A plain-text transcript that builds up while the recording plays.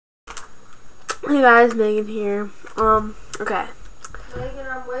Hey guys, Megan here. Okay. Megan,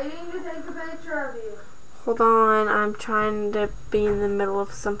 I'm waiting to take a picture of you. Hold on, I'm trying to be in the middle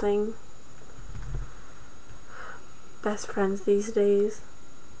of something. Best friends these days.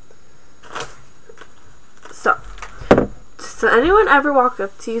 So, does anyone ever walk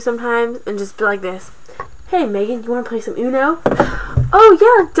up to you sometimes and just be like this? Hey Megan, you want to play some Uno? Oh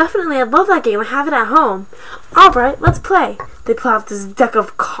yeah, definitely, I love that game, I have it at home. Alright, let's play. They pull out this deck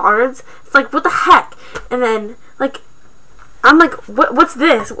of cards. It's like, what the heck? And then, like, I'm like, what's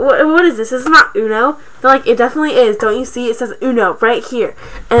this? What is this? This is not Uno. They're like, it definitely is. Don't you see? It says Uno right here.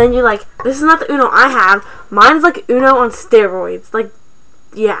 And then you're like, this is not the Uno I have. Mine's like Uno on steroids. Like,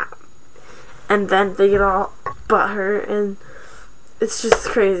 yeah. And then they get all butthurt, and it's just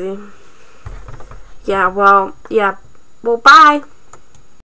crazy. Yeah, well, bye.